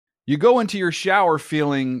You go into your shower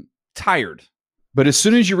feeling tired, but as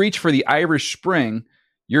soon as you reach for the Irish Spring,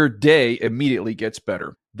 your day immediately gets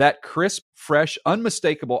better. That crisp, fresh,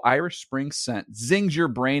 unmistakable Irish Spring scent zings your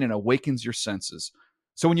brain and awakens your senses.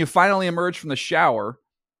 So when you finally emerge from the shower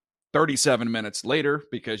 37 minutes later,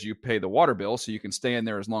 because you pay the water bill so you can stay in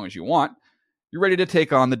there as long as you want, you're ready to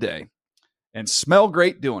take on the day and smell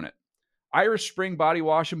great doing it. Irish Spring Body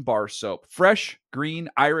Wash and Bar Soap. Fresh, green,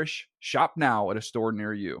 Irish. Shop now at a store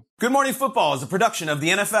near you. Good Morning Football is a production of the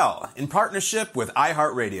NFL in partnership with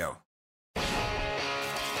iHeartRadio.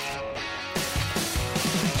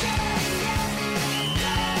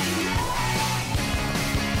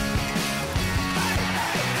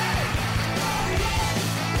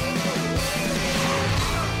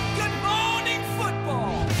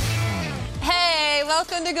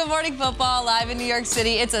 Welcome to Good Morning Football, live in New York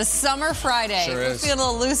City. It's a summer Friday. Sure is. We're feeling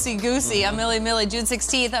a little loosey-goosey. I'm Millie, June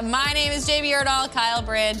 16th. My name is Jamie Erdahl, Kyle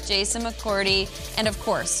Brandt, Jason McCourty, and of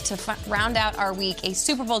course, to round out our week, a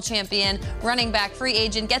Super Bowl champion, running back, free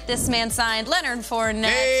agent, get this man signed, Leonard Fournette.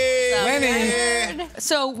 Hey, Leonard.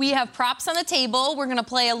 So we have props on the table. We're going to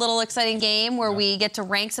play a little exciting game where we get to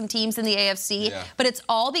rank some teams in the AFC, but it's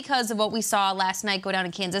all because of what we saw last night go down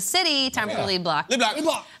in Kansas City. Time for the lead block. Lead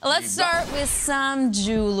block. Let's start with some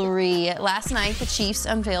jewelry. Last night, the Chiefs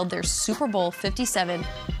unveiled their Super Bowl 57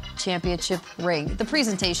 championship ring. The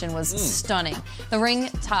presentation was stunning. The ring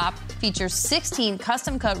top features 16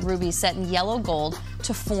 custom-cut rubies set in yellow gold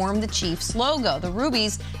to form the Chiefs logo. The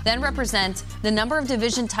rubies then represent the number of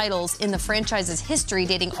division titles in the franchise's history,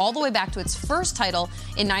 dating all the way back to its first title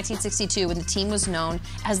in 1962 when the team was known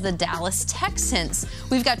as the Dallas Texans.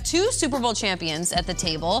 We've got two Super Bowl champions at the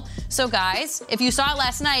table. So guys, if you saw it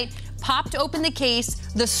last night, popped open the case.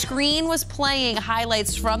 The screen was playing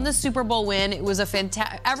highlights from the Super Bowl win. It was a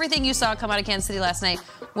fantastic. Everything you saw come out of Kansas City last night.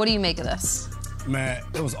 What do you make of this? Man,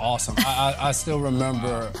 it was awesome. I still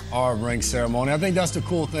remember our ring ceremony. I think that's the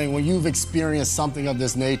cool thing. When you've experienced something of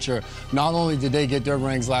this nature, not only did they get their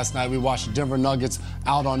rings last night, we watched the Denver Nuggets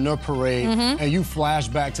out on their parade, and you flash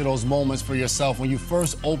back to those moments for yourself when you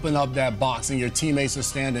first open up that box and your teammates are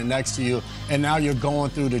standing next to you, and now you're going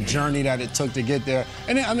through the journey that it took to get there.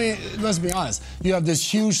 And I mean, let's be honest. You have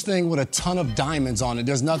this huge thing with a ton of diamonds on it.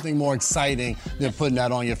 There's nothing more exciting than putting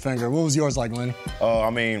that on your finger. What was yours like, Lenny? I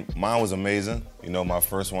mean, mine was amazing. You know, my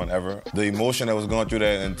first one ever. The emotion that was going through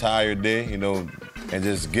that entire day, you know, and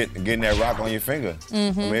just getting that rock on your finger. I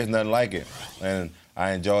mean, there's nothing like it. And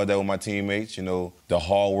I enjoyed that with my teammates, you know, the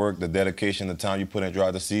hard work, the dedication, the time you put in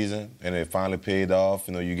throughout the season, and it finally paid off.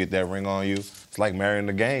 You know, you get that ring on you. It's like marrying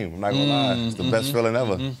the game. I'm not gonna lie. It's the best feeling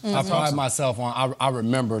ever. I pride myself on, I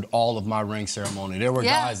remembered all of my ring ceremony. There were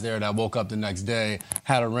guys there that woke up the next day,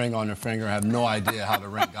 had a ring on their finger, and have no idea how the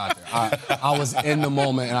ring got there. I was in the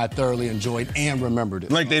moment, and I thoroughly enjoyed and remembered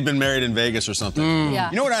it. Like they've been married in Vegas or something. Yeah.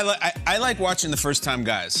 You know what I like? I like watching the first-time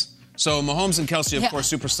guys. So Mahomes and Kelsey, of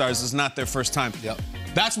course, superstars. This is not their first time.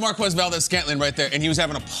 That's Marquez Valdez-Scantling right there, and he was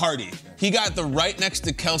having a party. He got the right next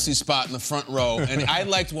to Kelsey spot in the front row, and I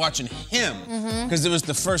liked watching him because it was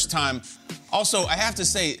the first time. Also, I have to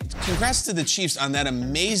say, congrats to the Chiefs on that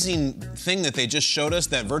amazing thing that they just showed us,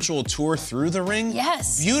 that virtual tour through the ring.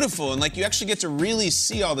 Yes. Beautiful, and like you actually get to really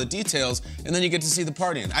see all the details, and then you get to see the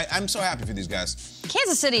partying. I'm so happy for these guys.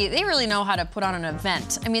 Kansas City, they really know how to put on an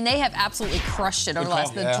event. I mean, they have absolutely crushed it over the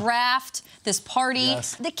last, the draft, this party,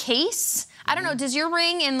 the case. I don't know, does your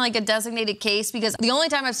ring in like a designated case? Because the only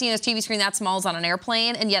time I've seen a TV screen that small is on an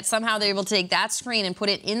airplane, and yet somehow they're able to take that screen and put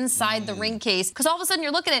it inside the ring case. Because all of a sudden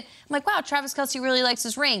you're looking at it, I'm like, wow, Travis Kelce really likes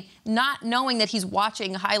his ring, not knowing that he's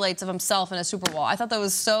watching highlights of himself in a Super Bowl. I thought that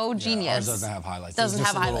was so genius. Ours doesn't have highlights. Doesn't There's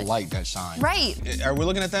just have a highlights. little light that shines. Right. Are we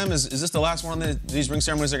looking at them? Is this the last one that these ring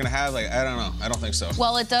ceremonies are going to have? Like, I don't know. I don't think so.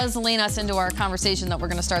 Well, it does lean us into our conversation that we're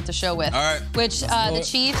going to start the show with. All right. Which, the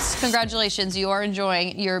Chiefs, congratulations. You are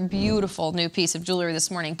enjoying your beautiful new piece of jewelry this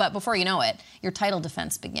morning. But before you know it, your title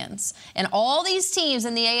defense begins. And all these teams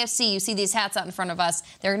in the AFC, you see these hats out in front of us,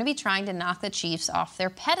 they're going to be trying to knock the Chiefs off their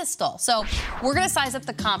pedestal. So we're going to size up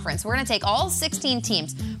the conference. We're going to take all 16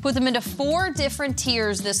 teams, put them into 4 different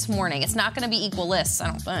tiers this morning. It's not going to be equal lists, I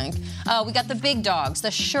don't think. We got the big dogs, the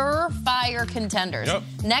surefire contenders.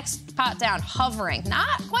 Next pot down, hovering.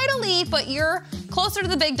 Not quite elite, but you're closer to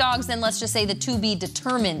the big dogs than, let's just say, the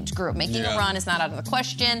to-be-determined group. Making a run is not out of the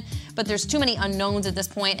question, but there's too many unknowns at this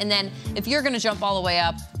point. And then if you're going to jump all the way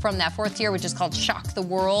up from that 4th tier, which is called Shock the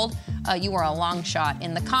World, you are a long shot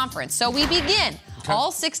in the conference. So we begin.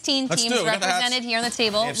 All 16 teams represented here on the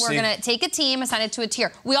table. AFC. We're going to take a team, assign it to a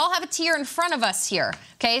tier. We all have a tier in front of us here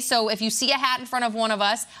Okay, so if you see a hat in front of one of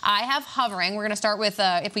us, I have hovering. We're going to start with,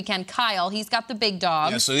 if we can, Kyle. He's got the big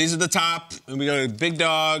dogs. Yeah, so these are the top, and we go to big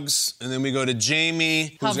dogs, and then we go to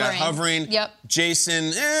Jamie, who's got hovering. Yep.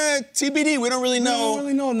 Jason, TBD, we don't really know. We don't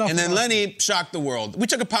really know enough. And then Lenny, shocked the world. We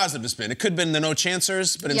took a positive spin. It could have been the no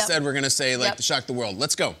chancers, but instead we're going to say, like, the shock the world.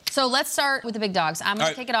 Let's go. So let's start with the big dogs. I'm going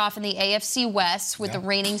to kick it off in the AFC West with the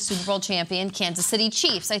reigning Super Bowl champion, Kansas City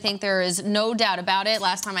Chiefs. I think there is no doubt about it.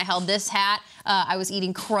 Last time I held this hat, I was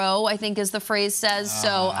eating crow, I think as the phrase says.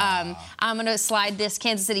 So I'm going to slide this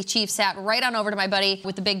Kansas City Chiefs hat right on over to my buddy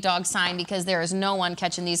with the big dog sign because there is no one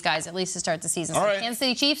catching these guys, at least to start the season. So Kansas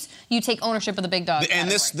City Chiefs, you take ownership of the big dogs. And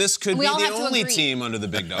this could be the only team under the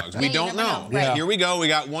big dogs. We don't know. Right. Here we go. We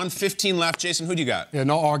got 1:15 left. Jason, who do you got? Yeah,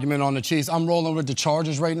 no argument on the Chiefs. I'm rolling with the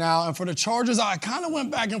Chargers right now. And for the Chargers, I kind of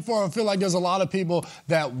went back and forth. I feel like there's a lot of people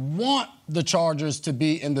that want the Chargers to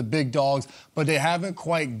be in the big dogs, but they haven't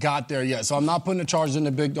quite got there yet. So I'm not putting the Chargers in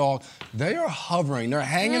the big dog. They are hovering. They're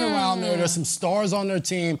hanging around there. There's some stars on their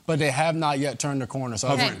team, but they have not yet turned the corner.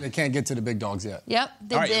 So they can't get to the big dogs yet. Yep,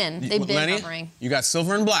 they've been hovering. You got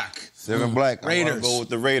silver and black. Silver and black. Raiders. I want to go with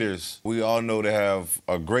the Raiders. We all know they have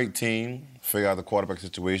a great team. Figure out the quarterback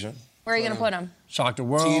situation. Where are you going to put them? Shock the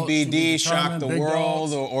world. TBD, shock the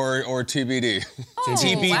world, or TBD. Oh,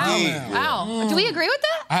 TBD. Wow. Do we agree with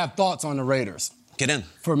that? I have thoughts on the Raiders. Get in.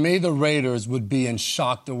 For me, the Raiders would be in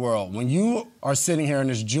shock the world. When you are sitting here in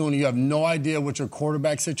this June, you have no idea what your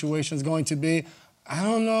quarterback situation is going to be. I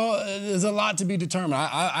don't know. There's a lot to be determined.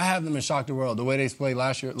 I have them in shock the world. The way they played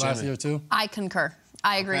last year too. I concur.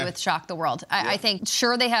 I agree with shock the world. I think,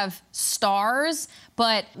 sure, they have stars,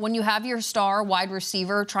 but when you have your star wide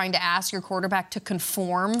receiver trying to ask your quarterback to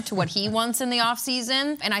conform to what he wants in the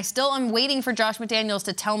offseason, and I still am waiting for Josh McDaniels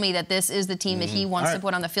to tell me that this is the team that he wants to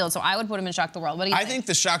put on the field. So I would put him in shock the world. What do you think? I think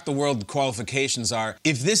the shock the world qualifications are,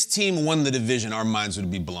 if this team won the division, our minds would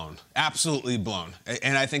be blown. Absolutely blown.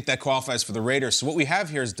 And I think that qualifies for the Raiders. So what we have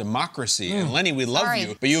here is democracy. And Lenny, we love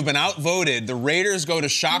you, but you've been outvoted. The Raiders go to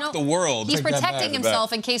shock the world. He's protecting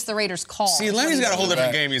himself in case the Raiders call. See, Lenny's got a whole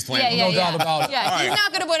different game he's playing. No doubt about it. Yeah, he's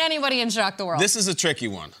not going to put anybody in shock the world. This is a tricky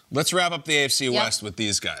one. Let's wrap up the AFC West with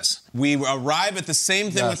these guys. We arrive at the same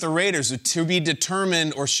thing with the Raiders, to be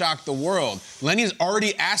determined or shock the world. Lenny's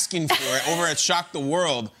already asking for it over at Shock the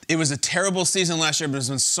World. It was a terrible season last year, but there's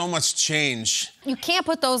been so much change. You can't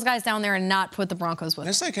put those guys down there and not put the Broncos with them.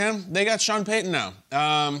 Yes, I can. They got Sean Payton now.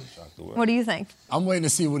 What do you think? I'm waiting to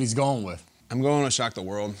see what he's going with. I'm going to shock the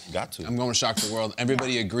world. Got to. I'm going to shock the world.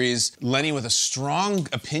 Everybody agrees. Lenny with a strong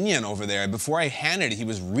opinion over there. Before I handed it, he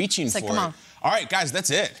was reaching for it. Come on. All right, guys,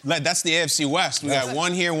 that's it. That's the AFC West. We got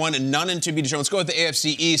one here, one, and none in to be determined. Let's go with the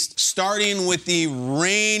AFC East, starting with the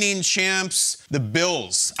reigning champs, the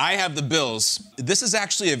Bills. I have the Bills. This is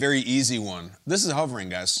actually a very easy one. This is hovering,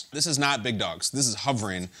 guys. This is not big dogs. This is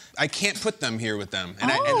hovering. I can't put them here with them.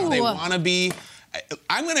 And they want to be...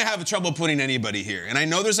 I'm going to have trouble putting anybody here. And I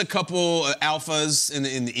know there's a couple alphas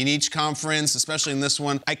in each conference, especially in this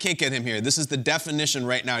one. I can't get him here. This is the definition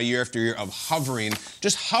right now, year after year, of hovering.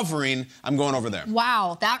 Just hovering, I'm going over there.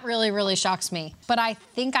 Wow, that really, really shocks me. But I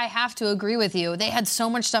think I have to agree with you. They had so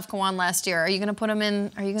much stuff go on last year. Are you going to put them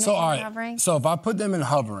in? Are you going to put them in hovering? So if I put them in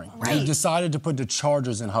hovering, we decided to put the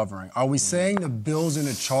Chargers in hovering. Are we saying the Bills and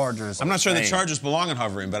the Chargers? I'm not sure the Chargers belong in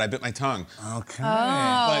hovering, but I bit my tongue. Okay.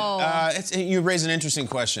 But you raise an interesting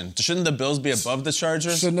question. Shouldn't the Bills be above the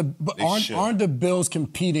Chargers? Aren't the Bills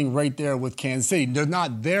competing right there with Kansas City? They're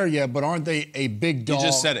not there yet, but aren't they a big dog? You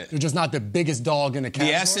just said it. They're just not the biggest dog in the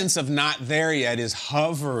category. The essence of not there yet is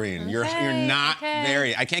hovering. You're not there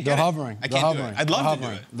yet. I can't get it. Hovering. I can't do it. I'd love to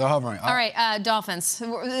do it. They're hovering. All right, Dolphins.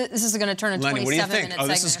 This is going to turn a 27-minute segment.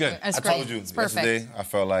 This is good. That's I great. told you It's perfect. yesterday, I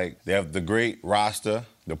felt like they have the great roster,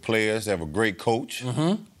 the players, they have a great coach.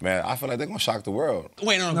 Man, I feel like they're going to shock the world.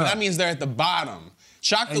 Wait, no, but that means they're at the bottom.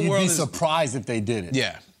 Shock the world. You'd be surprised if they did it.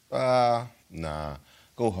 Yeah. Nah.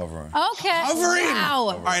 Go hovering. Okay. Hovering.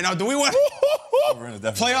 Wow. All right, now do we want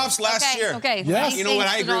playoffs last year? Okay. Yes. You know what?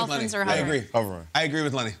 I agree with Lenny. I agree. Hovering. I agree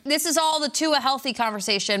with Lenny. This is all the Tua healthy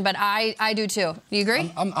conversation, but I do too. Do you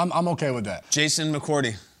agree? I'm okay with that. Jason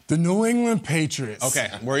McCourty. The New England Patriots.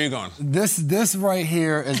 Okay, where are you going? This right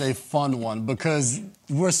here is a fun one because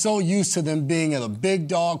we're so used to them being a big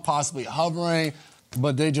dog, possibly hovering,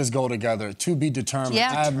 but they just go together. To be determined.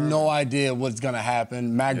 Yeah. I have no idea what's going to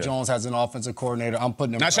happen. Mac Jones has an offensive coordinator. I'm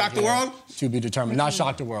putting him Not shock the world? To be determined. Not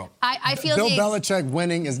shock the world. I feel Bill Belichick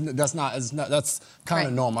winning that's kind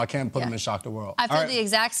of normal. I can't put him in shock the world. I feel the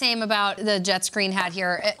exact same about the Jets green hat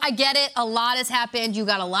here. I get it. A lot has happened. You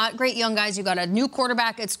got a lot great young guys. You got a new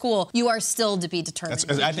quarterback at school. You are still to be determined.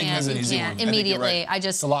 I think that's an easy one. Immediately. I think you're right.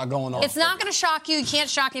 It's a lot going on. It's not going to shock you. You can't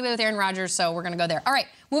shock anybody with Aaron Rodgers, so we're going to go there. All right.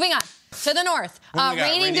 Moving on. To the north,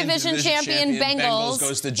 reigning division champion Bengals.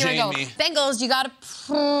 Goes to Here Jamie. we go. Bengals, you got to.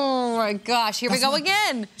 Oh my gosh, here we go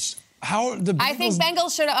again. How the Bengals, I think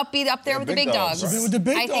Bengals should be up there with the big dogs. Right. With the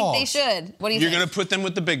big I think they should. What do you think? You're going to put them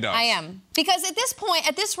with the big dogs. I am. Because at this point,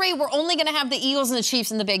 at this rate, we're only going to have the Eagles and the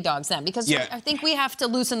Chiefs and the big dogs then. Because I think we have to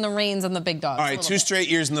loosen the reins on the big dogs. All right, 2 straight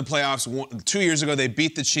years in the playoffs. 2 years ago, they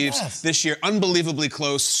beat the Chiefs. Yes. This year, unbelievably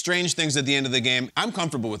close. Strange things at the end of the game. I'm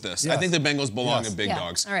comfortable with this. Yes. I think the Bengals belong at big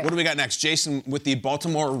dogs. All right. What do we got next? Jason with the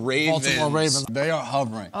Baltimore Ravens. Baltimore Ravens. They are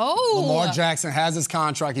hovering. Oh. Lamar Jackson has his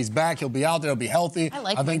contract. He's back. He'll be out there. He'll be healthy.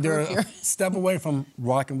 I think they're a step away from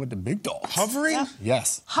rocking with the big dogs. Hovering? Yeah.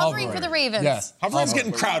 Yes. Hovering for the Ravens. Yes. Hovering's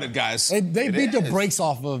getting crowded, guys. They beat the brakes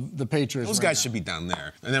off of the Patriots. Those guys should be down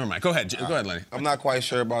there. Never mind. Go ahead, Lenny. I'm not quite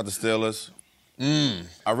sure about the Steelers.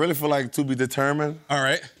 I really feel like to be determined. All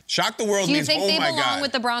right. Shock the world Do you means, think oh they my belong God.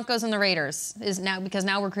 with the Broncos and the Raiders? Because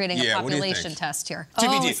now we're creating a Yeah, what do you population think? test here.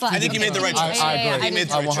 TBD. I think you made the right choice. I agree. You made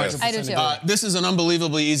the right choice. I do too. This is an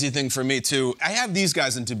unbelievably easy thing for me, too. I have these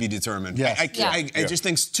guys in to be determined. Yes. I just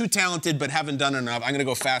think it's too talented, but haven't done enough. I'm going to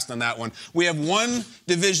go fast on that one. We have one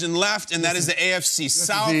division left, and that is the AFC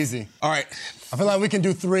South. This is easy. All right. I feel like we can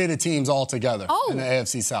do 3 of the teams all together in the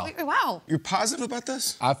AFC South. Wow. You're positive about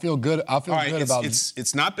this? I feel good. I feel good about it.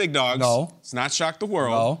 It's not big dogs. No. It's not Shock the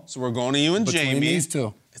World. No. So we're going to you and Between Jamie. these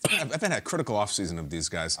two. I've been at a critical offseason of these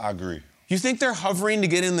guys. I agree. You think they're hovering to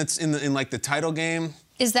get in the title game?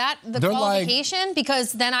 Is that the They're qualification?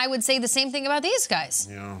 Because then I would say the same thing about these guys.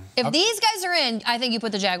 Yeah. If these guys are in, I think you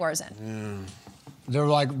put the Jaguars in. Yeah. They're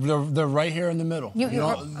right here in the middle.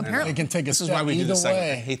 Apparently. They can take a This is step why we do either this segment.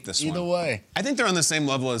 way. I hate this one. Either way. I think they're on the same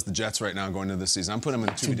level as the Jets right now going into this season. I'm putting them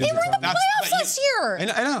in two. They were in the playoffs last year.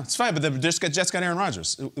 I know, it's fine, but the Jets got Aaron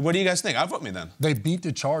Rodgers. What do you guys think? I'll vote me then. They beat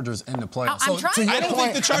the Chargers in the playoffs. I'm trying. To your I don't think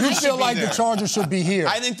point, the Chargers you should feel be like there. the Chargers should be here.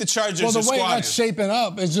 I think the Chargers Well, the are way squatting. that's shaping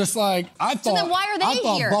up is just like I thought. then why are they I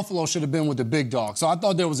thought here? Buffalo should have been with the big dog. So I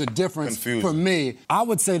thought there was a difference for me. I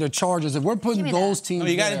would say the Chargers. If we're putting those teams,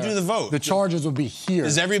 you got to there, do the vote. The Chargers would be here.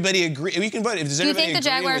 Does everybody agree? We can vote. Does Do you everybody think the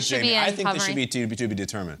agree Jaguars with should Jamie? be in I think hovering? they should be to be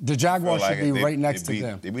determined. The Jaguars should be right next to They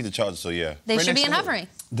them. beat the Chargers, so yeah. They Right should be next in to hovering.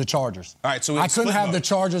 The Chargers. All right, so we I couldn't split have vote. the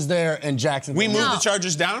Chargers there and Jacksonville. We moved No. the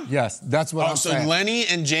Chargers down? Yes, that's what I'm So saying. Lenny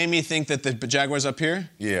and Jamie think that the Jaguars up here?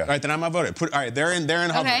 Yeah. All right, then I'm not voting. All right, they're in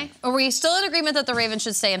hovering. Okay. Are we still in agreement that the Ravens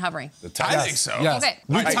should stay in hovering? The I Titans. think so. Yes. Okay.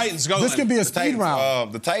 All right, Titans, go. This Lenny. could be a The speed Titans,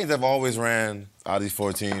 round. the Titans have always ran out of these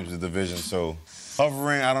 4 teams the division, so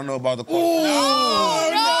hovering, I don't know about the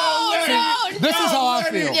This is how I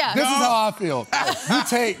feel. Yeah. This is how I feel.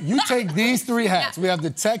 You take these 3 hats. We have the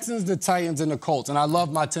Texans, the Titans, and the Colts. And I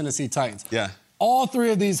love my Tennessee Titans. Yeah. All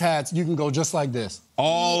 3 of these hats, you can go just like this.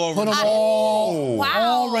 All over. Put them all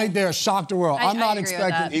Wow. right there. Shock the world. I I'm not agree with that.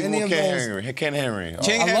 expecting Even any with of Ken those. Henry. Ken Henry.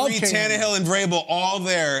 King I love Henry, King Henry. Tannehill, and Vrabel all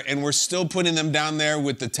there, and we're still putting them down there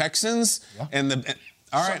with the Texans and the.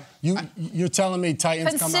 All right. You're telling me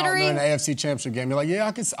Titans come out and win Considering- the AFC Championship game. You're like,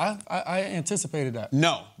 yeah, I anticipated that.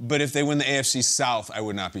 No, but if they win the AFC South, I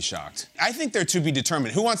would not be shocked. I think they're to be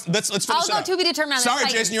determined. Who wants? Let's finish I'll it go up. to be determined on the Sorry,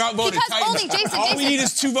 Titans. Jason, you're outvoted. Because Titans. only Jason. All we need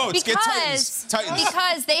is 2 votes. Get Titans.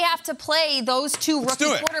 Because they have to play those 2 rookie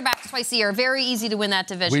do it. quarterbacks twice a year. Very easy to win that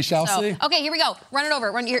division. We shall see. Okay, here we go. Run it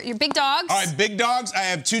over. Run your big dogs. All right, big dogs. I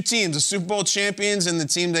have 2 teams: the Super Bowl champions and the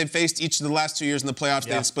team they've faced each of the last 2 years in the playoffs.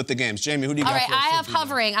 They split the games. Jamie, who do you All got? right, I have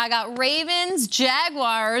hovering. I got Ravens,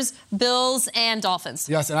 Jaguars, Bills, and Dolphins.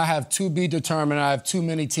 Yes, and I have to be determined. I have too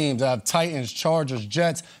many teams. I have Titans, Chargers,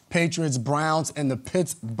 Jets, Patriots, Browns, and the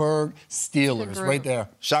Pittsburgh Steelers. Right there.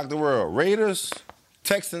 Shock the world. Raiders,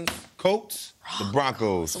 Texans, Colts, the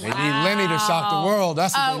Broncos. They need Lenny to shock the world.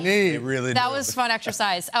 That's what they need. Really? That was fun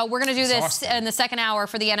exercise. We're going to do this in the second hour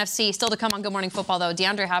for the NFC. Still to come on Good Morning Football, though.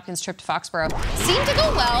 DeAndre Hopkins' trip to Foxborough seemed to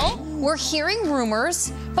go well. We're hearing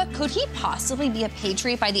rumors, but could he possibly be a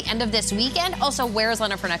Patriot by the end of this weekend? Also, where is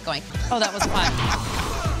Leonard Fournette going? Oh, that was fun.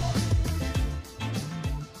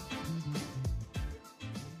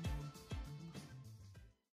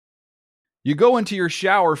 You go into your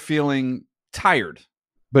shower feeling tired,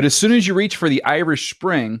 but as soon as you reach for the Irish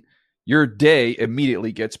Spring, your day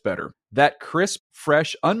immediately gets better. That crisp,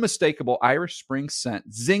 fresh, unmistakable Irish Spring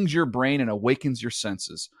scent zings your brain and awakens your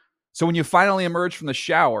senses. So when you finally emerge from the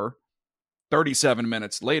shower, 37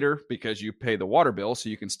 minutes later, because you pay the water bill so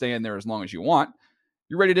you can stay in there as long as you want,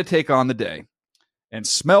 you're ready to take on the day and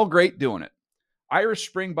smell great doing it. Irish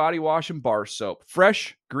Spring Body Wash and Bar Soap.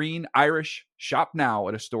 Fresh, green, Irish. Shop now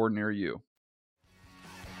at a store near you.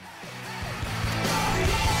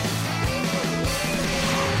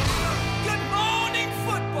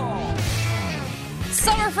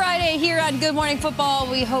 Summer Friday here on Good Morning Football.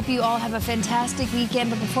 We hope you all have a fantastic weekend.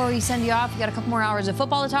 But before we send you off, we got a couple more hours of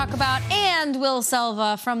football to talk about. And Will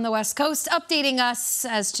Selva from the West Coast updating us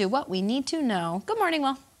as to what we need to know. Good morning,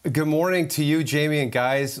 Will. Good morning to you, Jamie and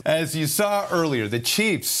guys. As you saw earlier, the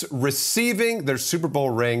Chiefs receiving their Super Bowl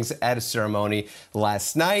rings at a ceremony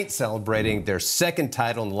last night, celebrating their second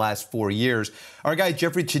title in the last 4 years. Our guy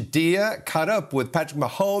Jeffrey Chadia caught up with Patrick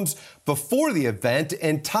Mahomes before the event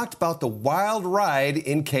and talked about the wild ride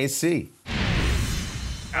in KC.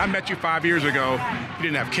 I met you 5 years ago. You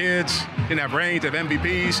didn't have kids, didn't have rings, have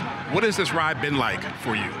MVPs. What has this ride been like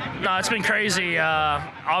for you? No, it's been crazy.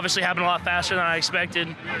 Obviously happened a lot faster than I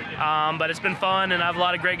expected, but it's been fun, and I have a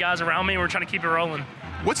lot of great guys around me, and we're trying to keep it rolling.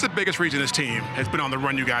 What's the biggest reason this team has been on the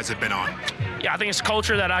run you guys have been on? Yeah, I think it's the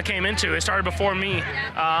culture that I came into. It started before me.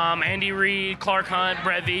 Andy Reid, Clark Hunt,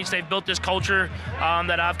 Brett Veach, they've built this culture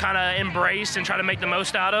that I've kind of embraced and try to make the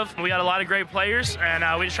most out of. We got a lot of great players,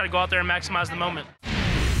 and we just try to go out there and maximize the moment.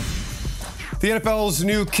 The NFL's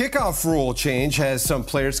new kickoff rule change has some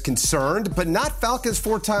players concerned, but not Falcons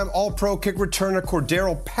four-time All-Pro kick returner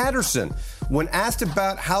Cordero Patterson. When asked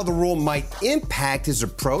about how the rule might impact his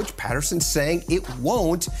approach, Patterson saying it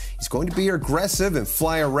won't. He's going to be aggressive and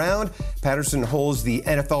fly around. Patterson holds the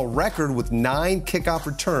NFL record with 9 kickoff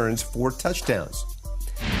returns for touchdowns.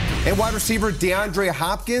 And wide receiver DeAndre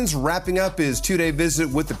Hopkins wrapping up his 2-day visit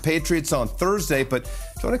with the Patriots on Thursday, but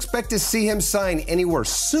don't expect to see him sign anywhere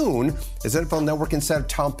soon. As NFL Network insider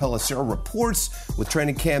Tom Pelissero reports, with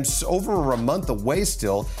training camps over a month away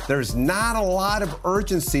still, there's not a lot of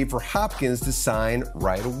urgency for Hopkins to sign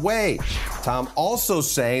right away. Tom also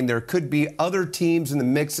saying there could be other teams in the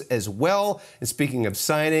mix as well. And speaking of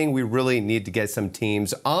signing, we really need to get some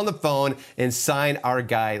teams on the phone and sign our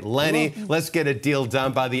guy Lenny. Let's get a deal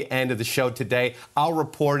done by the end of the show today. I'll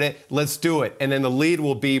report it. Let's do it. And then the lead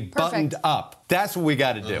will be buttoned up. That's what we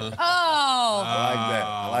got to do. Oh. I like that.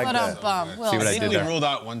 I like that. See what I I think did we there? ruled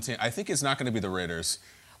out one team. I think it's not going to be the Raiders.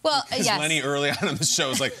 Well, Because yes. Lenny early on in the show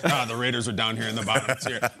was like, the Raiders are down here in the bottom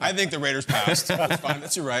tier. I think the Raiders passed. That's fine.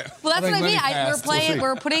 That's your right. Well, that's what I mean. passed.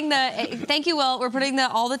 We're putting the. Thank you, Will. We're putting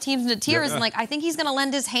all the teams into tiers, and like I think he's going to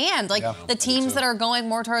lend his hand. Like the teams that are going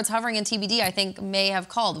more towards hovering and TBD, I think may have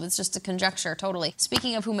called. It's just a conjecture, totally.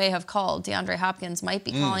 Speaking of who may have called, DeAndre Hopkins might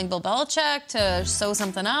be calling Bill Belichick to sew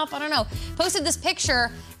something up. I don't know. Posted this picture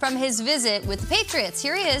from his visit with the Patriots.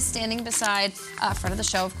 Here he is, standing beside friend of the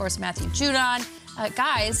show, of course, Matthew Judon.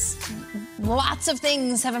 Guys, lots of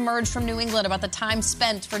things have emerged from New England about the time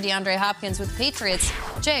spent for DeAndre Hopkins with the Patriots.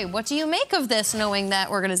 Jay, what do you make of this, knowing that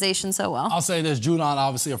organization so well? I'll say this. Judon,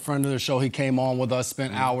 obviously a friend of the show. He came on with us,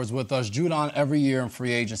 spent hours with us. Judon, every year in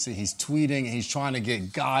free agency, he's tweeting. He's trying to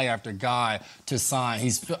get guy after guy to sign.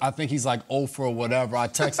 I think he's like 0 for whatever. I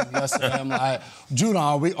texted him yesterday. I'm like,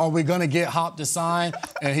 Judon, are we going to get Hop to sign?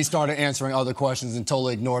 And he started answering other questions and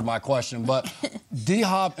totally ignored my question. But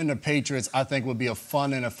D-Hop and the Patriots, I think, would be a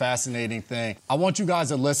fun and a fascinating thing. I want you guys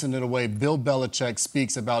to listen to the way Bill Belichick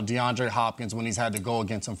speaks about DeAndre Hopkins when he's had to go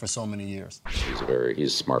against him for so many years. He's a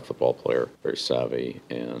smart football player, very savvy,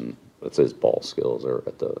 and let's say his ball skills are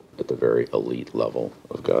at the very elite level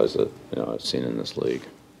of guys that I've seen in this league.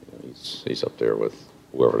 He's up there with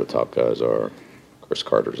whoever the top guys are, Chris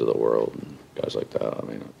Carters of the world, and guys like that. I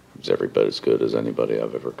mean, he's every bit as good as anybody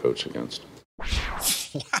I've ever coached against.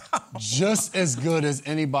 Just as good as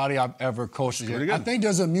anybody I've ever coached against. I think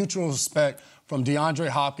there's a mutual respect from DeAndre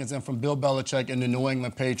Hopkins and from Bill Belichick and the New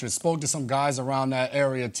England Patriots. Spoke to some guys around that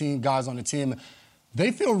area, guys on the team.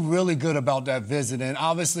 They feel really good about that visit. And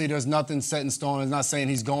obviously there's nothing set in stone. It's not saying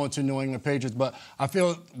he's going to New England Patriots, but I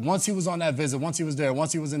feel once he was on that visit, once he was there,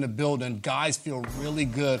 once he was in the building, guys feel really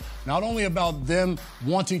good. Not only about them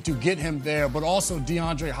wanting to get him there, but also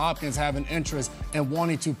DeAndre Hopkins having interest in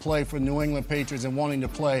wanting to play for New England Patriots and wanting to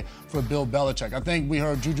play for Bill Belichick. I think we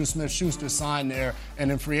heard Juju Smith-Schuster sign there, and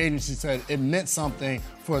in free agency said it meant something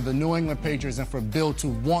for the New England Patriots and for Bill to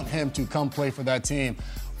want him to come play for that team.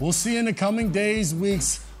 We'll see in the coming days,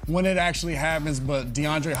 weeks, when it actually happens, but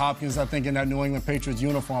DeAndre Hopkins, I think, in that New England Patriots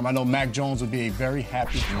uniform, I know Mac Jones would be a very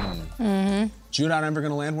happy fan. Judon ever going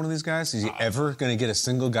to land one of these guys? Is he ever going to get a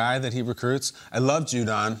single guy that he recruits? I love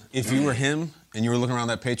Judon. If you were him and you were looking around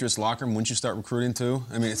that Patriots locker room, wouldn't you start recruiting too?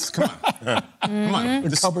 I mean, come on. Come on.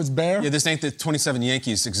 The cupboard's bare? Yeah, this ain't the 27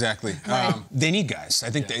 Yankees, exactly. Right. They need guys. I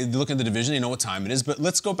think they look at the division, they know what time it is. But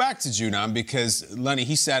let's go back to Judon because, Lenny,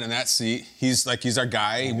 he sat in that seat. He's our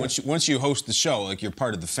guy. Once you host the show, like, you're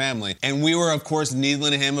part of the family. And we were, of course,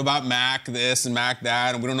 needling to him about Mac this and Mac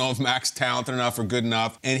that, and we don't know if Mac's talented enough or good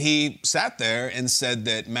enough. And he sat there and said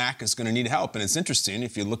that Mac is going to need help. And it's interesting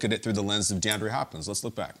if you look at it through the lens of DeAndre Hopkins. Let's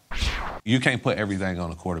look back. You can't put everything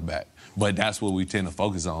on a quarterback But that's what we tend to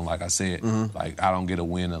focus on. Like I said, like I don't get a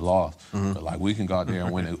win and loss, but like we can go out there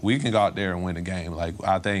and win it. We can go out there and win a game. Like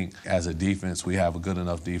I think as a defense, we have a good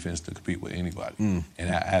enough defense to compete with anybody. And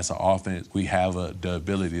as an offense, we have the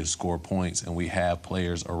ability to score points, and we have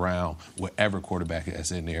players around whatever quarterback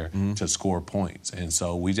is in there to score points. And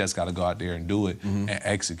so we just got to go out there and do it and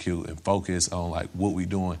execute and focus on like what we're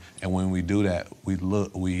doing. And when we do that,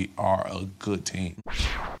 we are a good team.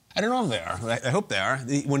 I don't know if they are. I hope they are.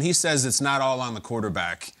 When he says it's not all on the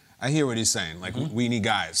quarterback, I hear what he's saying. Like, we need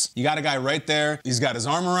guys. You got a guy right there. He's got his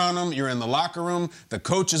arm around him. You're in the locker room. The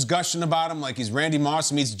coach is gushing about him like he's Randy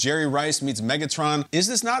Moss meets Jerry Rice meets Megatron. Is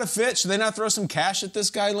this not a fit? Should they not throw some cash at this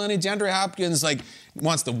guy, Lenny? DeAndre Hopkins, like,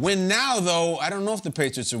 wants to win now, though. I don't know if the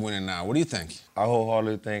Patriots are winning now. What do you think? I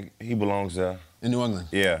wholeheartedly think he belongs there. In New England?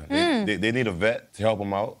 Yeah. They need a vet to help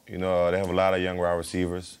him out. You know, they have a lot of young wide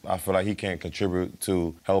receivers. I feel like he can contribute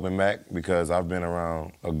to helping Mac because I've been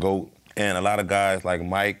around a GOAT. And a lot of guys like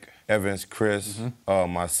Mike, Evans, Chris,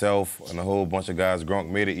 myself, and a whole bunch of guys, Gronk,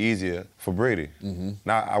 made it easier for Brady.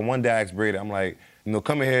 Now, one day I asked Brady, I'm like, you know,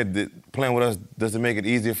 coming here, playing with us, does it make it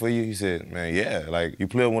easier for you? He said, man, yeah. Like, you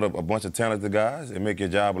play with a bunch of talented guys, it make your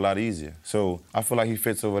job a lot easier. So I feel like he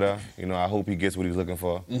fits over there. You know, I hope he gets what he's looking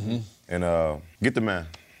for. And get the man.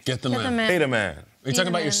 Get the man. Pay the man. Are you talking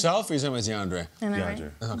about yourself or are you talking about DeAndre?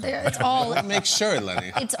 DeAndre. Okay. It's all. Make sure,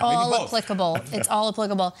 Lenny. It's all applicable. It's all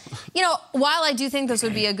applicable. You know, while I do think this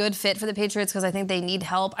would be a good fit for the Patriots because I think they need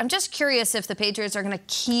help, I'm just curious if the Patriots are going to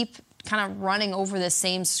keep kind of running over the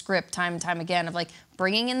same script time and time again of like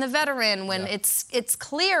bringing in the veteran when it's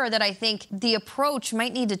clear that I think the approach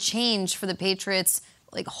might need to change for the Patriots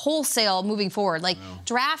like wholesale moving forward, like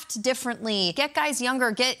draft differently, get guys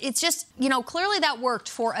younger, it's just, you know, clearly that worked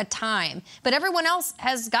for a time, but everyone else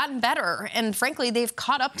has gotten better and frankly, they've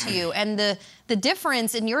caught up to you. And the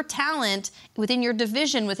difference in your talent within your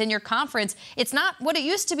division, within your conference, it's not what it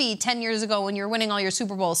used to be 10 years ago when you were winning all your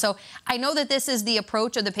Super Bowls. So I know that this is the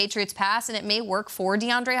approach of the Patriots past and it may work for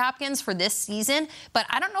DeAndre Hopkins for this season, but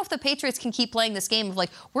I don't know if the Patriots can keep playing this game of like,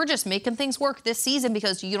 we're just making things work this season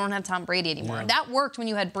because you don't have Tom Brady anymore. Yeah. That worked when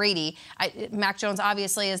you had Brady. Mac Jones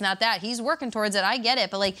obviously is not that. He's working towards it. I get it.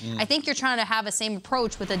 But like, I think you're trying to have the same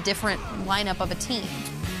approach with a different lineup of a team.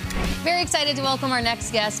 Very excited to welcome our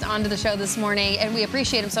next guest onto the show this morning, and we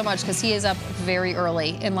appreciate him so much because he is up very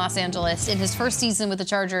early in Los Angeles. In his first season with the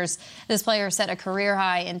Chargers, this player set a career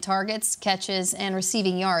high in targets, catches, and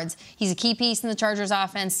receiving yards. He's a key piece in the Chargers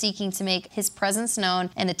offense, seeking to make his presence known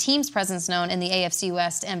and the team's presence known in the AFC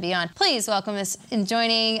West and beyond. Please welcome us in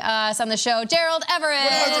joining us on the show, Gerald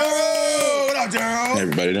Everett. What up, Gerald? What up, Gerald? Hey,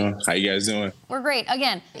 everybody doing? How you guys doing? We're great.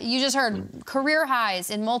 Again, you just heard career highs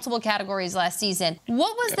in multiple categories last season.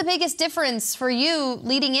 What was the biggest difference for you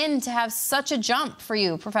leading in to have such a jump for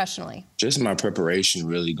you professionally? Just my preparation,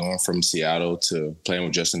 really, going from Seattle to playing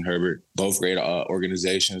with Justin Herbert. Both great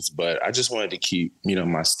organizations, but I just wanted to keep,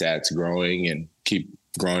 my stats growing and keep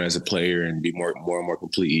growing as a player and be more and more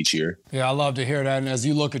complete each year. Yeah, I love to hear that. And as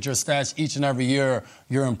you look at your stats each and every year,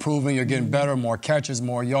 you're improving, you're getting better, more catches,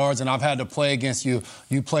 more yards. And I've had to play against you.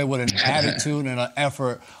 You play with an attitude and an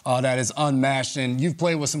effort that is unmatched. And you've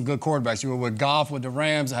played with some good quarterbacks. You were with Goff with the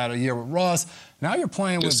Rams, had a year with Russ. Now you're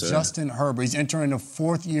playing with Justin Herbert. He's entering the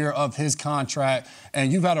fourth year of his contract.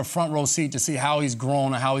 And you've had a front row seat to see how he's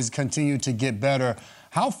grown and how he's continued to get better.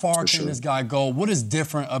 How far can this guy go? What is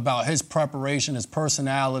different about his preparation, his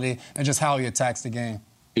personality, and just how he attacks the game?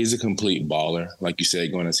 He's a complete baller. Like you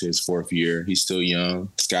said, going into his fourth year. He's still young.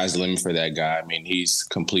 Sky's the limit for that guy. I mean, he's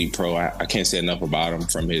complete pro. I can't say enough about him,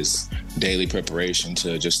 from his daily preparation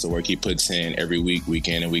to just the work he puts in every week, week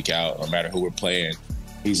in and week out, no matter who we're playing.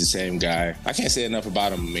 He's the same guy. I can't say enough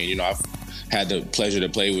about him. I mean, I've had the pleasure to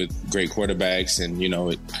play with great quarterbacks, and,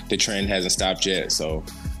 the trend hasn't stopped yet. So,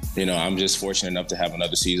 I'm just fortunate enough to have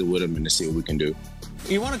another season with him and to see what we can do.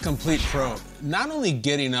 You want a complete pro, not only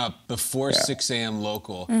getting up before 6 a.m.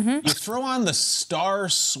 local, you throw on the star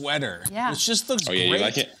sweater, which just looks great. You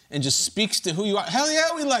like it? And just speaks to who you are. Hell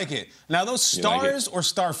yeah, we like it. Now, those stars or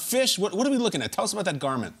starfish, what are we looking at? Tell us about that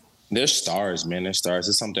garment. They're stars, man. They're stars.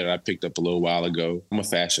 It's something that I picked up a little while ago. I'm a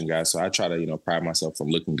fashion guy, so I try to, pride myself from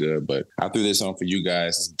looking good. But I threw this on for you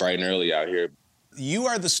guys. It's bright and early out here. You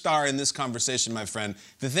are the star in this conversation, my friend.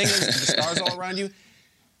 The thing is, the stars all around you,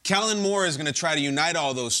 Kellen Moore is going to try to unite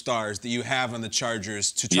all those stars that you have on the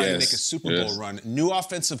Chargers to try to make a Super Bowl run. New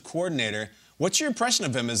offensive coordinator. What's your impression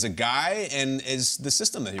of him as a guy and as the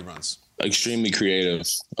system that he runs? Extremely creative.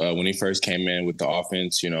 When he first came in with the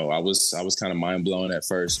offense, I was kind of mind blown at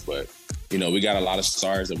first, but we got a lot of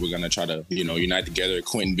stars that we're going to try to unite together.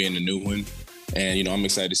 Quentin being the new one. And, you know, I'm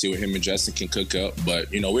excited to see what him and Justin can cook up.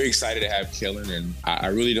 But, you know, we're excited to have Kellen, and I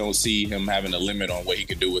really don't see him having a limit on what he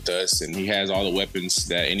can do with us. And he has all the weapons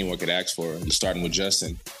that anyone could ask for, starting with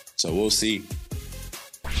Justin. So we'll see.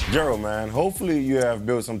 Gerald, man, hopefully you have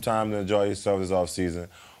built some time to enjoy yourself this offseason.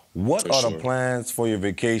 What are the plans for your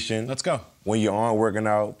vacation? Let's go. When you aren't working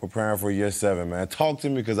out, preparing for year 7, man. Talk to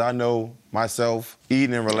me, because I know myself,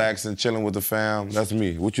 eating and relaxing, chilling with the fam, that's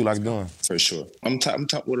me. What you like doing? For sure. I'm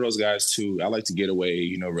top one of those guys, too. I like to get away,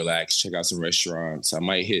 you know, relax, check out some restaurants. I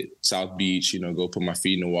might hit South Beach, you know, go put my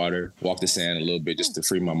feet in the water, walk the sand a little bit just to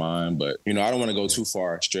free my mind. But, you know, I don't want to go too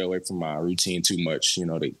far, stray away from my routine too much, you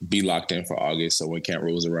know, to be locked in for August. So when camp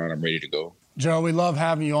rolls around, I'm ready to go. Gerald, we love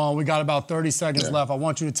having you on. We got about 30 seconds left. I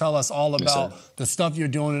want you to tell us all about the stuff you're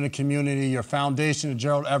doing in the community, your foundation, the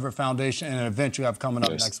Gerald Everett Foundation, and an event you have coming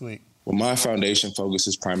up next week. Well, my foundation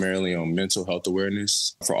focuses primarily on mental health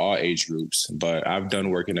awareness for all age groups, but I've done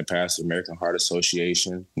work in the past with American Heart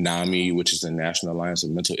Association, NAMI, which is the National Alliance of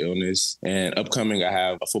Mental Illness, and upcoming I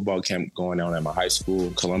have a football camp going on at my high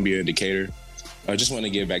school, Columbia in Decatur. I just want to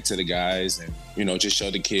give back to the guys and, you know, just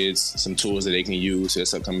show the kids some tools that they can use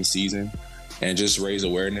this upcoming season and just raise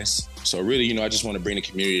awareness. So really, you know, I just want to bring the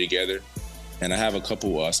community together. And I have a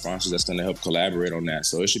couple sponsors that's going to help collaborate on that.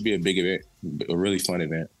 So it should be a big event, a really fun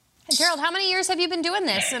event. Hey, Gerald, how many years have you been doing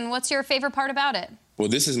this, and what's your favorite part about it? Well,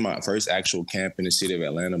 this is my first actual camp in the city of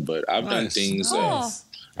Atlanta, but I've done things.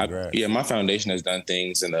 My foundation has done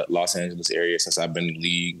things in the Los Angeles area since I've been in the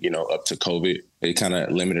league, you know, up to COVID. It kind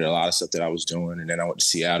of limited a lot of stuff that I was doing. And then I went to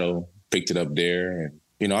Seattle, picked it up there, and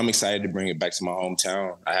you know, I'm excited to bring it back to my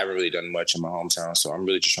hometown. I haven't really done much in my hometown, so I'm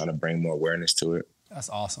really just trying to bring more awareness to it. That's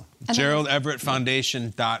awesome.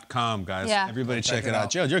 GeraldEverettFoundation.com, guys. Yeah. Everybody check it out.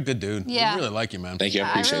 Gerald, you're a good dude. Yeah. We really like you, man. Thank you.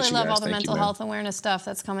 I appreciate you guys. I really love all the Thank mental health awareness stuff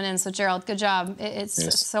that's coming in. So, Gerald, good job.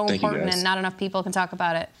 It's so important, and not enough people can talk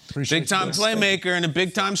about it. Big-time playmaker and a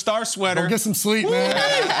big-time star sweater. Go get some sleep, man.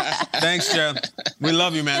 Thanks, Gerald. We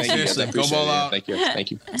love you, man. Seriously. Go ball out. Thank you.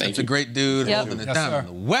 That's a great dude. Holding it down on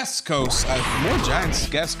the West Coast. More giant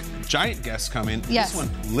guests coming. Yes. This one,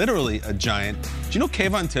 literally a giant. Do you know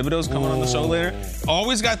Kayvon Thibodeau's coming on the show later?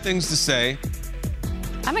 Always got things to say.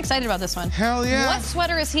 I'm excited about this one. Hell yeah. What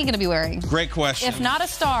sweater is he going to be wearing? Great question. If not a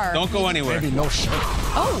star. Don't go anywhere. Maybe no shirt.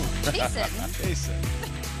 Oh, Jason. Jason.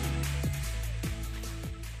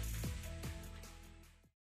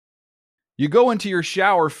 You go into your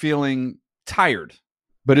shower feeling tired,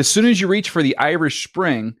 but as soon as you reach for the Irish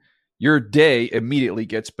Spring, your day immediately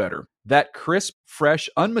gets better. That crisp, fresh,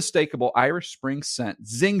 unmistakable Irish Spring scent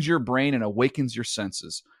zings your brain and awakens your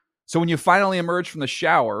senses. So when you finally emerge from the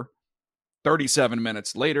shower, 37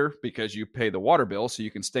 minutes later, because you pay the water bill so you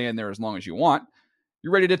can stay in there as long as you want,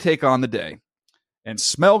 you're ready to take on the day. And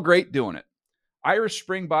smell great doing it. Irish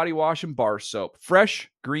Spring Body Wash and Bar Soap. Fresh,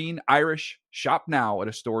 green, Irish. Shop now at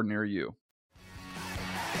a store near you.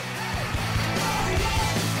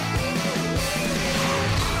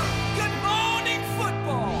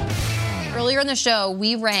 Earlier in the show,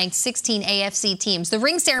 we ranked 16 AFC teams. The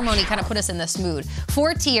ring ceremony kind of put us in this mood.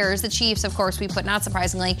 4 tiers. The Chiefs, of course, we put, not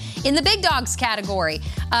surprisingly, in the big dogs category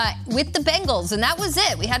with the Bengals. And that was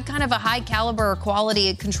it. We had kind of a high caliber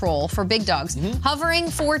quality control for big dogs. Hovering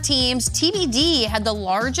 4 teams. TBD had the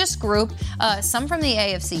largest group, some from the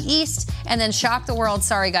AFC East, and then shocked the world.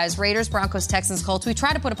 Sorry, guys. Raiders, Broncos, Texans, Colts. We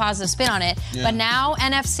try to put a positive spin on it. Yeah. But now,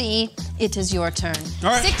 NFC, it is your turn. All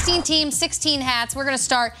right. 16 teams, 16 hats. We're going to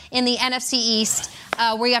start in the NFC East,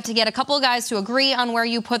 where you have to get a couple of guys to agree on where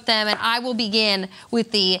you put them. And I will begin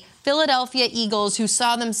with the Philadelphia Eagles, who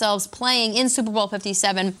saw themselves playing in Super Bowl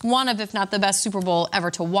 57, one of, if not the best Super Bowl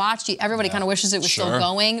ever to watch. Everybody kind of wishes it was still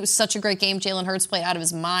going. It was such a great game. Jalen Hurts played out of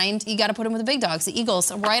his mind. You got to put him with the big dogs, the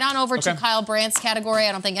Eagles. Right on over to Kyle Brandt's category.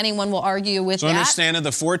 I don't think anyone will argue with that. So understand that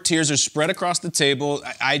the 4 tiers are spread across the table.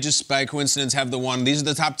 I just, by coincidence, have the one. These are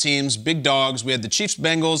the top teams, big dogs. We had the Chiefs,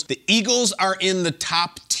 Bengals. The Eagles are in the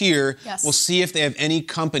top tier. Yes. We'll see if they have any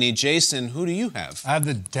company. Jason, who do you have? I have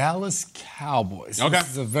the Dallas Cowboys. Okay.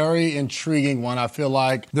 This is a very intriguing one. I feel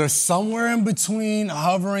like they're somewhere in between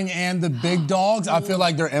hovering and the big dogs. I feel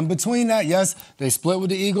like they're in between that. Yes, they split with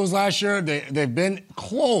the Eagles last year. They've been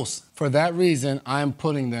close. For that reason, I'm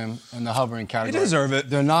putting them in the hovering category. They deserve it.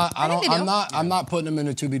 They're not. I'm not putting them in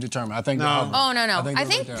the to be determined. I think they're hovering. Oh no. I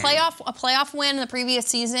think a playoff win in the previous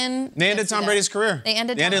season. They ended Tom Brady's career. They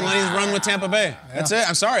ended Lenny's run with Tampa Bay. That's it.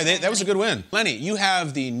 I'm sorry. That was a good win. Lenny, you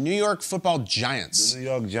have the New York Football Giants. The New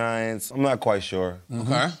York Giants. I'm not quite sure.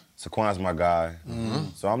 Okay. Saquon's my guy.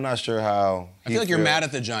 So I'm not sure how I feel like you're mad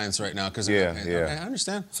at the Giants right now because Okay, I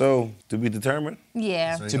understand. So, to be determined?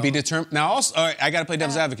 Yeah. To be determined. Now, also, all right, I got to play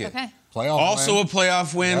devil's advocate. Okay. Also a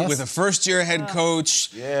playoff win with a first-year head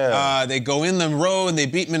coach. Yeah. They go in the road and they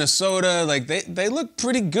beat Minnesota. Like, they look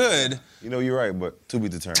pretty good. You know, you're right, but to be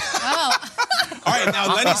determined. All right,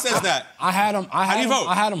 now Lenny says that. How do you vote?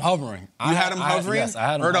 I had him hovering. You had him hovering? Yes, I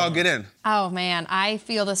had him Erdal, hovering. get in. Oh, man, I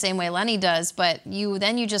feel the same way Lenny does, but you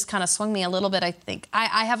just kind of swung me a little bit, I think.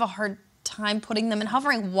 I have a hard time putting them in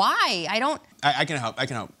hovering. Why? I can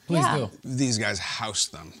help. Please do. These guys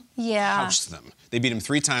housed them. Yeah. Housed them. They beat them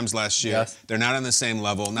 3 times last year. Yes. They're not on the same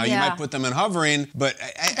level. Now, you Yeah. might put them in hovering, but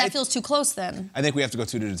That feels too close then. I think we have to go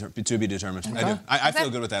to be determined. Okay. I do. I feel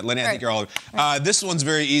good with that. Lenny, I think you're all over. This one's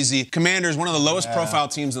very easy. Commanders, one of the lowest profile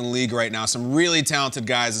teams in the league right now. Some really talented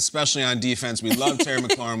guys, especially on defense. We love Terry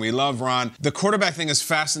McLaurin. We love Ron. The quarterback thing is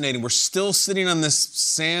fascinating. We're still sitting on this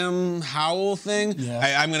Sam Howell thing.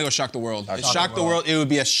 Yeah. I'm going to go shock the world. Shock the world. It would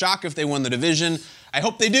be a shock if they won the division. I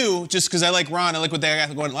hope they do, just because I like Ron. I like what they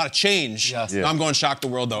got going. A lot of change. Yes. I'm going shock the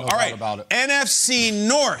world, though. No All right, doubt about it. NFC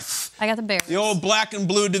North. I got the Bears. The old black and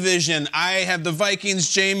blue division. I have the Vikings.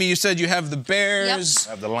 Jamie, you said you have the Bears.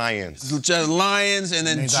 I have the Lions. The Lions, and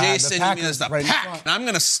then Means I have the Jason, you Packers mean the right in Pack. front. Now, I'm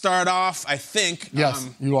going to start off, I think. Yes,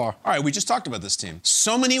 you are. All right, we just talked about this team.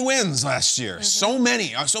 So many wins last year. So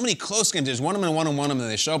many close games. There's one of them and one of them, and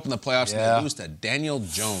they show up in the playoffs and they lose to Daniel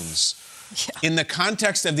Jones. Yeah. In the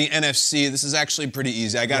context of the NFC, this is actually pretty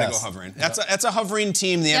easy. I got to go hovering. That's a hovering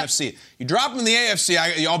team in the NFC. You drop them in the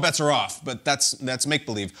AFC, all bets are off, but that's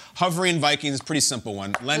make-believe. Hovering Vikings, pretty simple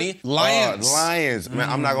one. Lenny, Lions. Lions. Man,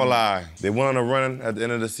 I'm not going to lie. They went on a run at the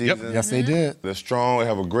end of the season. Yep. Yes, they did. They're strong. They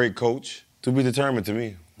have a great coach. To be determined to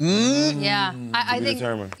me. Yeah, I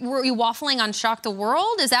think. Were you waffling on shock the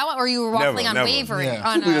world? Is that what, or you were waffling on wavering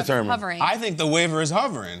on hovering? I think the waiver is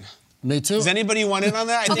hovering. Me too. Does anybody want in on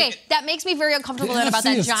that? That makes me very uncomfortable then about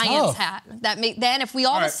that Giants hat. Then if we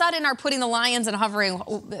all of a sudden are putting the Lions and hovering.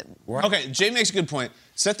 Okay, Jay makes a good point.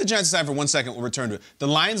 Set the Giants aside for 1 second. We'll return to it. The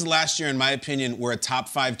Lions last year, in my opinion, were a top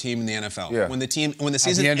 5 team in the NFL. Yeah. When the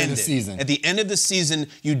season ended. At the end of the season,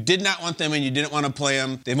 you did not want them and you didn't want to play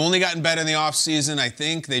them. They've only gotten better in the offseason. I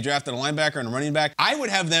think they drafted a linebacker and a running back. I would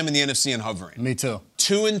have them in the NFC and hovering. Me too.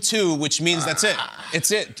 2-2, which means that's it.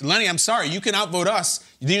 It's it. Lenny, I'm sorry. You can outvote us.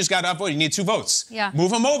 You just got to outvote. You need 2 votes. Yeah.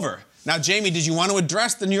 Move them over. Now, Jamie, did you want to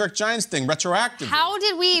address the New York Giants thing retroactively? How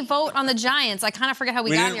did we vote on the Giants? I kind of forget how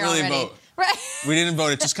we got here already. We didn't really vote. Right. We didn't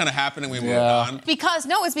vote. It just kind of happened and we moved on.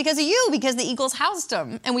 It's because of you, because the Eagles housed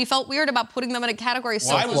them, and we felt weird about putting them in a category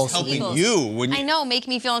so close to the Eagles. I was helping you. I know, make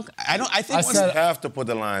me feel. I think you have to put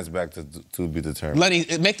the Lions back to be determined. Lenny,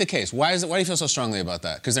 make the case. Why do you feel so strongly about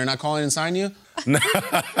that? Because they're not calling and signing you?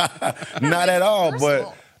 Not at all,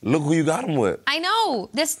 but look who you got them with. I know.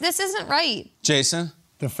 This isn't right. Jason?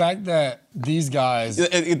 The fact that these guys...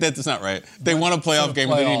 That's not right. They won a playoff game.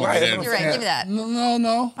 They didn't even get in. You're right. Give me that.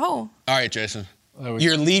 No. Oh. All right, Jason.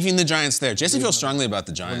 You're leaving the Giants there. Jason feels strongly about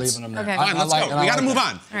the Giants. We're leaving them there. Okay. Fine, let's go. We got to move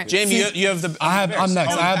on. Right. Jamie, you have the I'm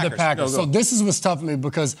next. I have the Packers. Go. So this is what's tough for me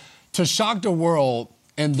because to shock the world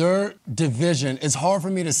in their division, it's hard for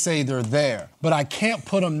me to say they're there. But I can't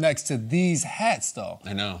put them next to these hats, though.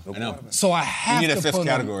 I know. So I have need a fifth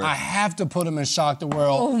category. I have to put them in shock the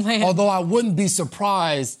world. Oh, man. Although I wouldn't be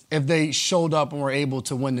surprised if they showed up and were able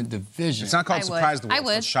to win the division. It's not called surprise the world. I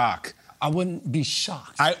would. It's shock. I wouldn't be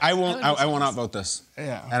shocked. I won't outvote this.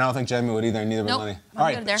 Yeah. And I don't think Jamie would either, neither would Lenny. All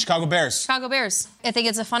good there. right, Chicago Bears. Chicago Bears. I think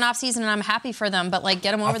it's a fun offseason, and I'm happy for them, but,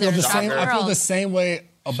 get them over there to shock the world. I feel the same way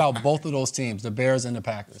about both of those teams, the Bears and the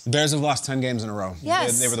Packers. The Bears have lost 10 games in a row.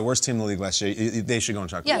 Yes. They were the worst team in the league last year. They should go and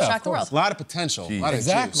shock the world. Yeah, shock the world. A lot of potential. A lot of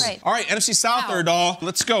Exactly. juice. Right. All right, NFC South, Erdal.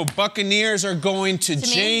 Let's go. Buccaneers are going to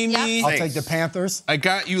Jamie. Yep. I'll take the Panthers. I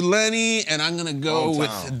got you, Lenny, and I'm going to go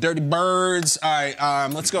with Dirty Birds. All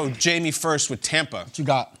right, let's go Jamie first with Tampa. What you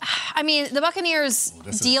got? I mean, the Buccaneers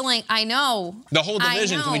dealing. I know. The whole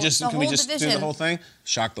division. I know. Can we just do division. the whole thing?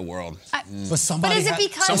 Shock the world. But somebody, is it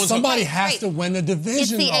because somebody has to win the division? It's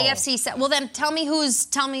the though. AFC. Well, then tell me who's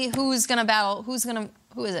gonna battle. Who is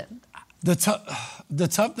it? The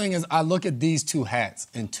tough thing is I look at these 2 hats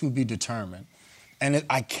and to be determined. And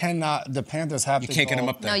I cannot. The Panthers have to. You can't get them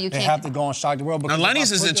up there. No, you They can't. have to go and shock the world. Now,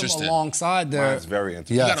 Lenny's is interested. Alongside there, Mine's very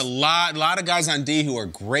interesting. You got a lot of guys on D who are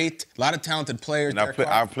great. A lot of talented players. And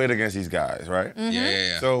I've played against these guys, right? Mm-hmm.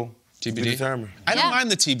 Yeah. So TBD. be determined. I don't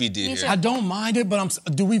mind the TBD here. I don't mind it, but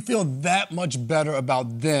do we feel that much better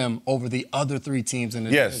about them over the other 3 teams in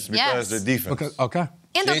the division? Because the defense. Okay.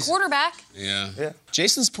 And their quarterback. Yeah.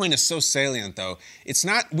 Jason's point is so salient, though. It's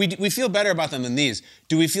not. We feel better about them than these.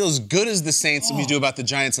 Do we feel as good as the Saints as we do about the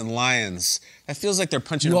Giants and Lions? That feels like they're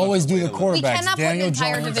punching. You always do the quarterbacks. We cannot Daniel put the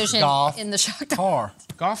entire Jones, division Goff, in the shock. Carr.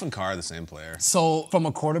 Goff and Carr are the same player. So from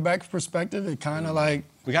a quarterback perspective, it kind of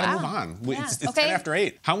We got to move on. It's 10 after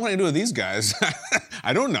 8. How am I going to do with these guys?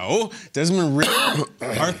 I don't know. Desmond Ridder,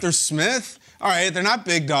 Arthur Smith. All right, they're not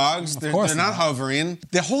big dogs. They're not hovering.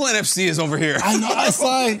 The whole NFC is over here. I know. It's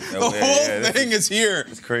like the whole thing is here.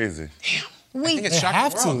 It's crazy. Damn. I think it's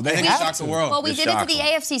shocked the world. They think have it's shocked to. the world. Well, we did it to the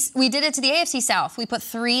AFC. We did it to the AFC South. We put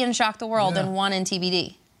 3 in Shock the World and 1 in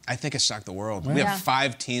TBD. I think it's shocked the world. Yeah. We have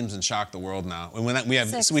 5 teams in Shock the World now. And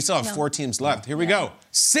we still have 4 teams left. Here we Yeah. go.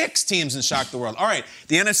 6 teams in Shock the World. All right,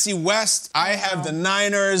 the NFC West, I have the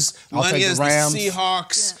Niners, Lenny has the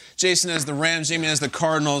Seahawks, Jason has the Rams, Jamie has the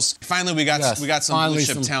Cardinals. Finally, we got some blue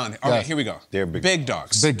chip talent. All right, here we go. They're big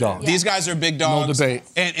dogs. Big dogs. These guys are big dogs. No debate.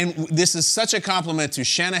 And this is such a compliment to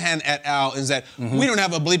Shanahan et al. Is that we don't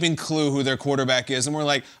have a bleeping clue who their quarterback is. And we're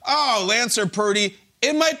like, oh, Lance or Purdy.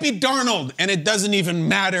 It might be Darnold, and it doesn't even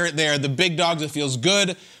matter there. The big dogs, it feels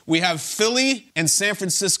good. We have Philly and San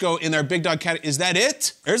Francisco in their big dog category. Is that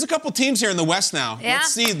it? There's a couple teams here in the West now. Yeah.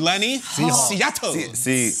 Let's see, Lenny. Seattle.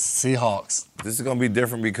 Seahawks. This is going to be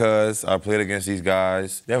different because I played against these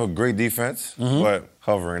guys. They have a great defense, but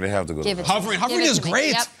hovering, they have to go to Hovering is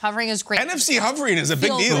great. Yep, hovering is great. NFC hovering is a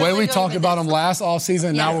big deal. The way we talked about them last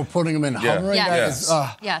offseason, now we're putting them in hovering.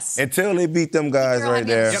 Yes. Until they beat them guys right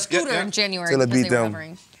there. Scooter in January Until they because beat they were them.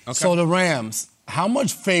 hovering. Okay. So the Rams, how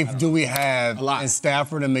much faith do we have in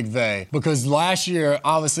Stafford and McVay? Because last year,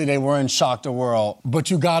 obviously, they were in Shock the World,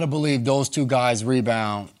 but you got to believe those 2 guys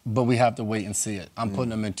rebound, but we have to wait and see it. I'm putting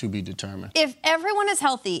them in to be determined. If everyone is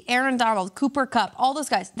healthy, Aaron Donald, Cooper Kupp, all those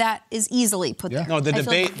guys, that is easily put there. No, the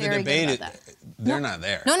debate, they're No. not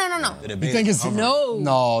there. No. The debate You think it's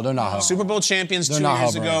No, they're not hovering. Super Bowl champions They're 2 not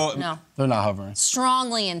years hovering. ago. No. They're not hovering.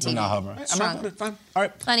 Strongly in TBD. They're not hovering. Strongly. Fine. All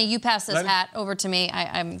right. Lenny, you pass this hat over to me.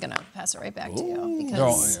 I'm going to pass it right back to you.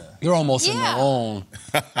 Because They're almost in their own.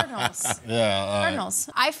 Cardinals. Cardinals.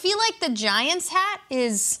 I feel like the Giants hat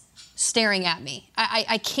is staring at me.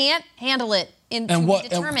 I can't handle it to be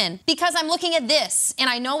determined because I'm looking at this and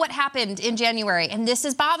I know what happened in January and this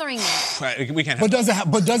is bothering me. Right, we can't. But does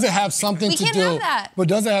it have something We to can't do? have that. But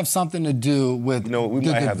does it have something to do with we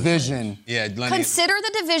the might have division? Consider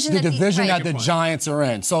the division. That the Giants are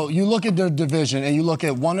in. So you look at their division and you look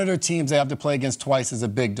at one of their teams they have to play against twice as a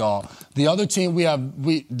big dog. The other team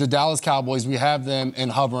the Dallas Cowboys, we have them in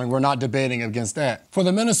hovering. We're not debating against that. For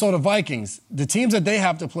the Minnesota Vikings, the teams that they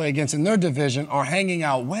have to play against in their division are hanging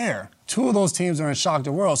out where? 2 of those teams are in Shock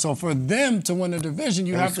the World. So for them to win the division,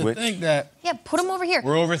 you have to think that. Yeah, put them over here.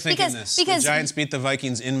 We're overthinking this. Because the Giants beat the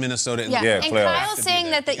Vikings in Minnesota. And Kyle's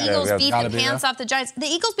saying that the Eagles beat the pants off the Giants. The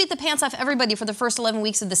Eagles beat the pants off everybody for the first 11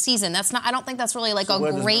 weeks of the season. I don't think that's really like a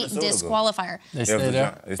great disqualifier. They stay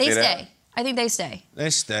there? They stay. I think they stay. They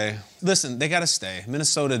stay. Listen, they got to stay.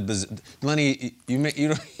 Minnesota, Lenny,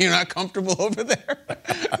 you're not comfortable over there?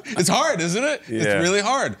 It's hard, isn't it? Yeah. It's really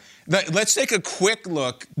hard. Let's take a quick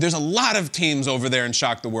look. There's a lot of teams over there in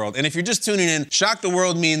Shock the World. And if you're just tuning in, Shock the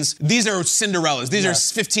World means these are Cinderellas. These are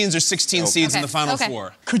 15s or 16 seeds in the Final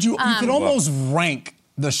Four. You could almost rank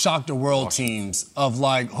the Shock the World teams of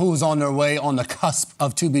like who's on their way on the cusp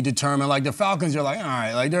of to be determined. Like the Falcons, you're like, all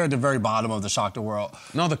right, like they're at the very bottom of the Shock the World.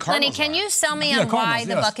 No, the Cardinals. Lenny, can you sell me on why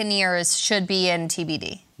the Buccaneers should be in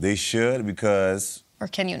TBD? They should because. Or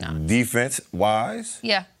can you not? Defense-wise,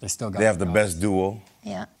 they have the best duo.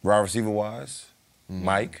 Yeah. Wide receiver-wise,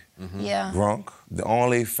 Mike, Yeah. Gronk. The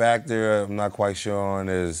only factor I'm not quite sure on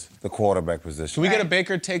is the quarterback position. Can we get a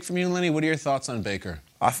Baker take from you, Lenny? What are your thoughts on Baker?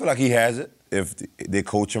 I feel like he has it. If they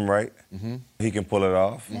coach him right, he can pull it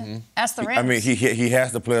off. Ask the Rams. I mean, he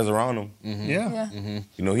has the players around him. Yeah.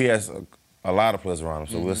 You know, he has a lot of players around him,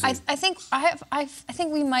 so we'll see. I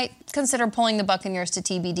think we might consider pulling the Buccaneers to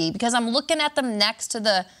TBD because I'm looking at them next to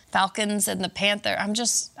the Falcons and the Panther.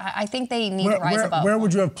 I think they need to rise above. Where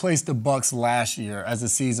would you have placed the Bucs last year as the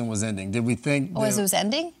season was ending? Did we think? As it was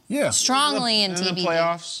ending? Yeah. Strongly in TBD. the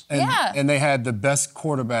playoffs. And they had the best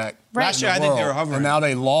quarterback. Right. Last year, I think they were hovering. And now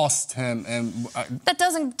they lost him. And that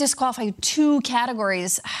doesn't disqualify you 2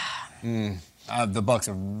 categories. The Bucs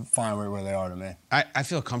are fine where they are to me. I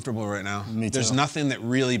feel comfortable right now. Me too. There's nothing that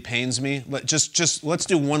really pains me. Just let's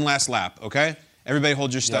do one last lap, okay? Everybody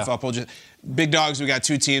hold your stuff up. Hold your big dogs. We got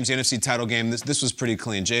 2 teams. The NFC title game. This was pretty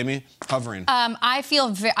clean. Jamie, hovering. I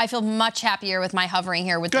feel much happier with my hovering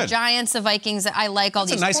here with the Giants, the Vikings. I like all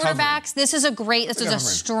these quarterbacks. Hovering. This is a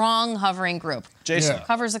strong hovering group. Jason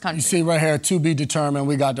covers the country. You see right here, to be determined.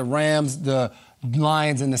 We got the Rams, the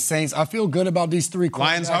Lions, and the Saints. I feel good about these 3 quarterbacks.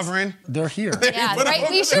 Lions hovering? They're here. Yeah,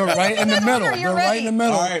 right. They're right in the middle. They're right in the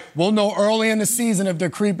middle. All right. We'll know early in the season if they're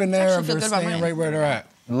creeping there, if they're staying right where they're at.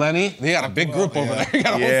 Lenny, they got a big group over there. You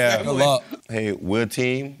got a whole family. Hey, we're a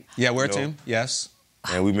team. Yeah, we're a team. Yes.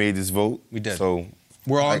 And we made this vote. We did. So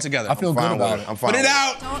We're all together. I feel good about it. I'm fine Put it with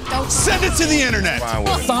out. Don't Send it to the internet. Fine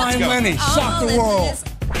with it. Sign Lenny. Shock the world.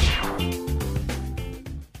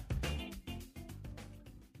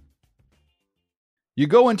 You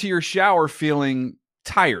go into your shower feeling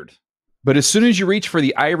tired, but as soon as you reach for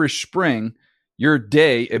the Irish Spring, your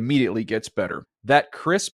day immediately gets better. That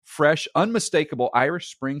crisp, fresh, unmistakable Irish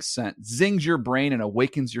Spring scent zings your brain and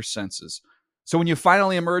awakens your senses. So when you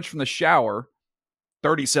finally emerge from the shower,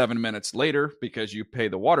 37 minutes later, because you pay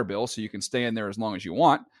the water bill so you can stay in there as long as you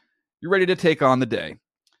want, you're ready to take on the day.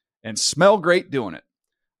 And smell great doing it.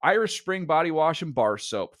 Irish Spring Body Wash and Bar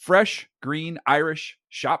Soap. Fresh, green, Irish.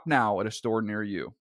 Shop now at a store near you.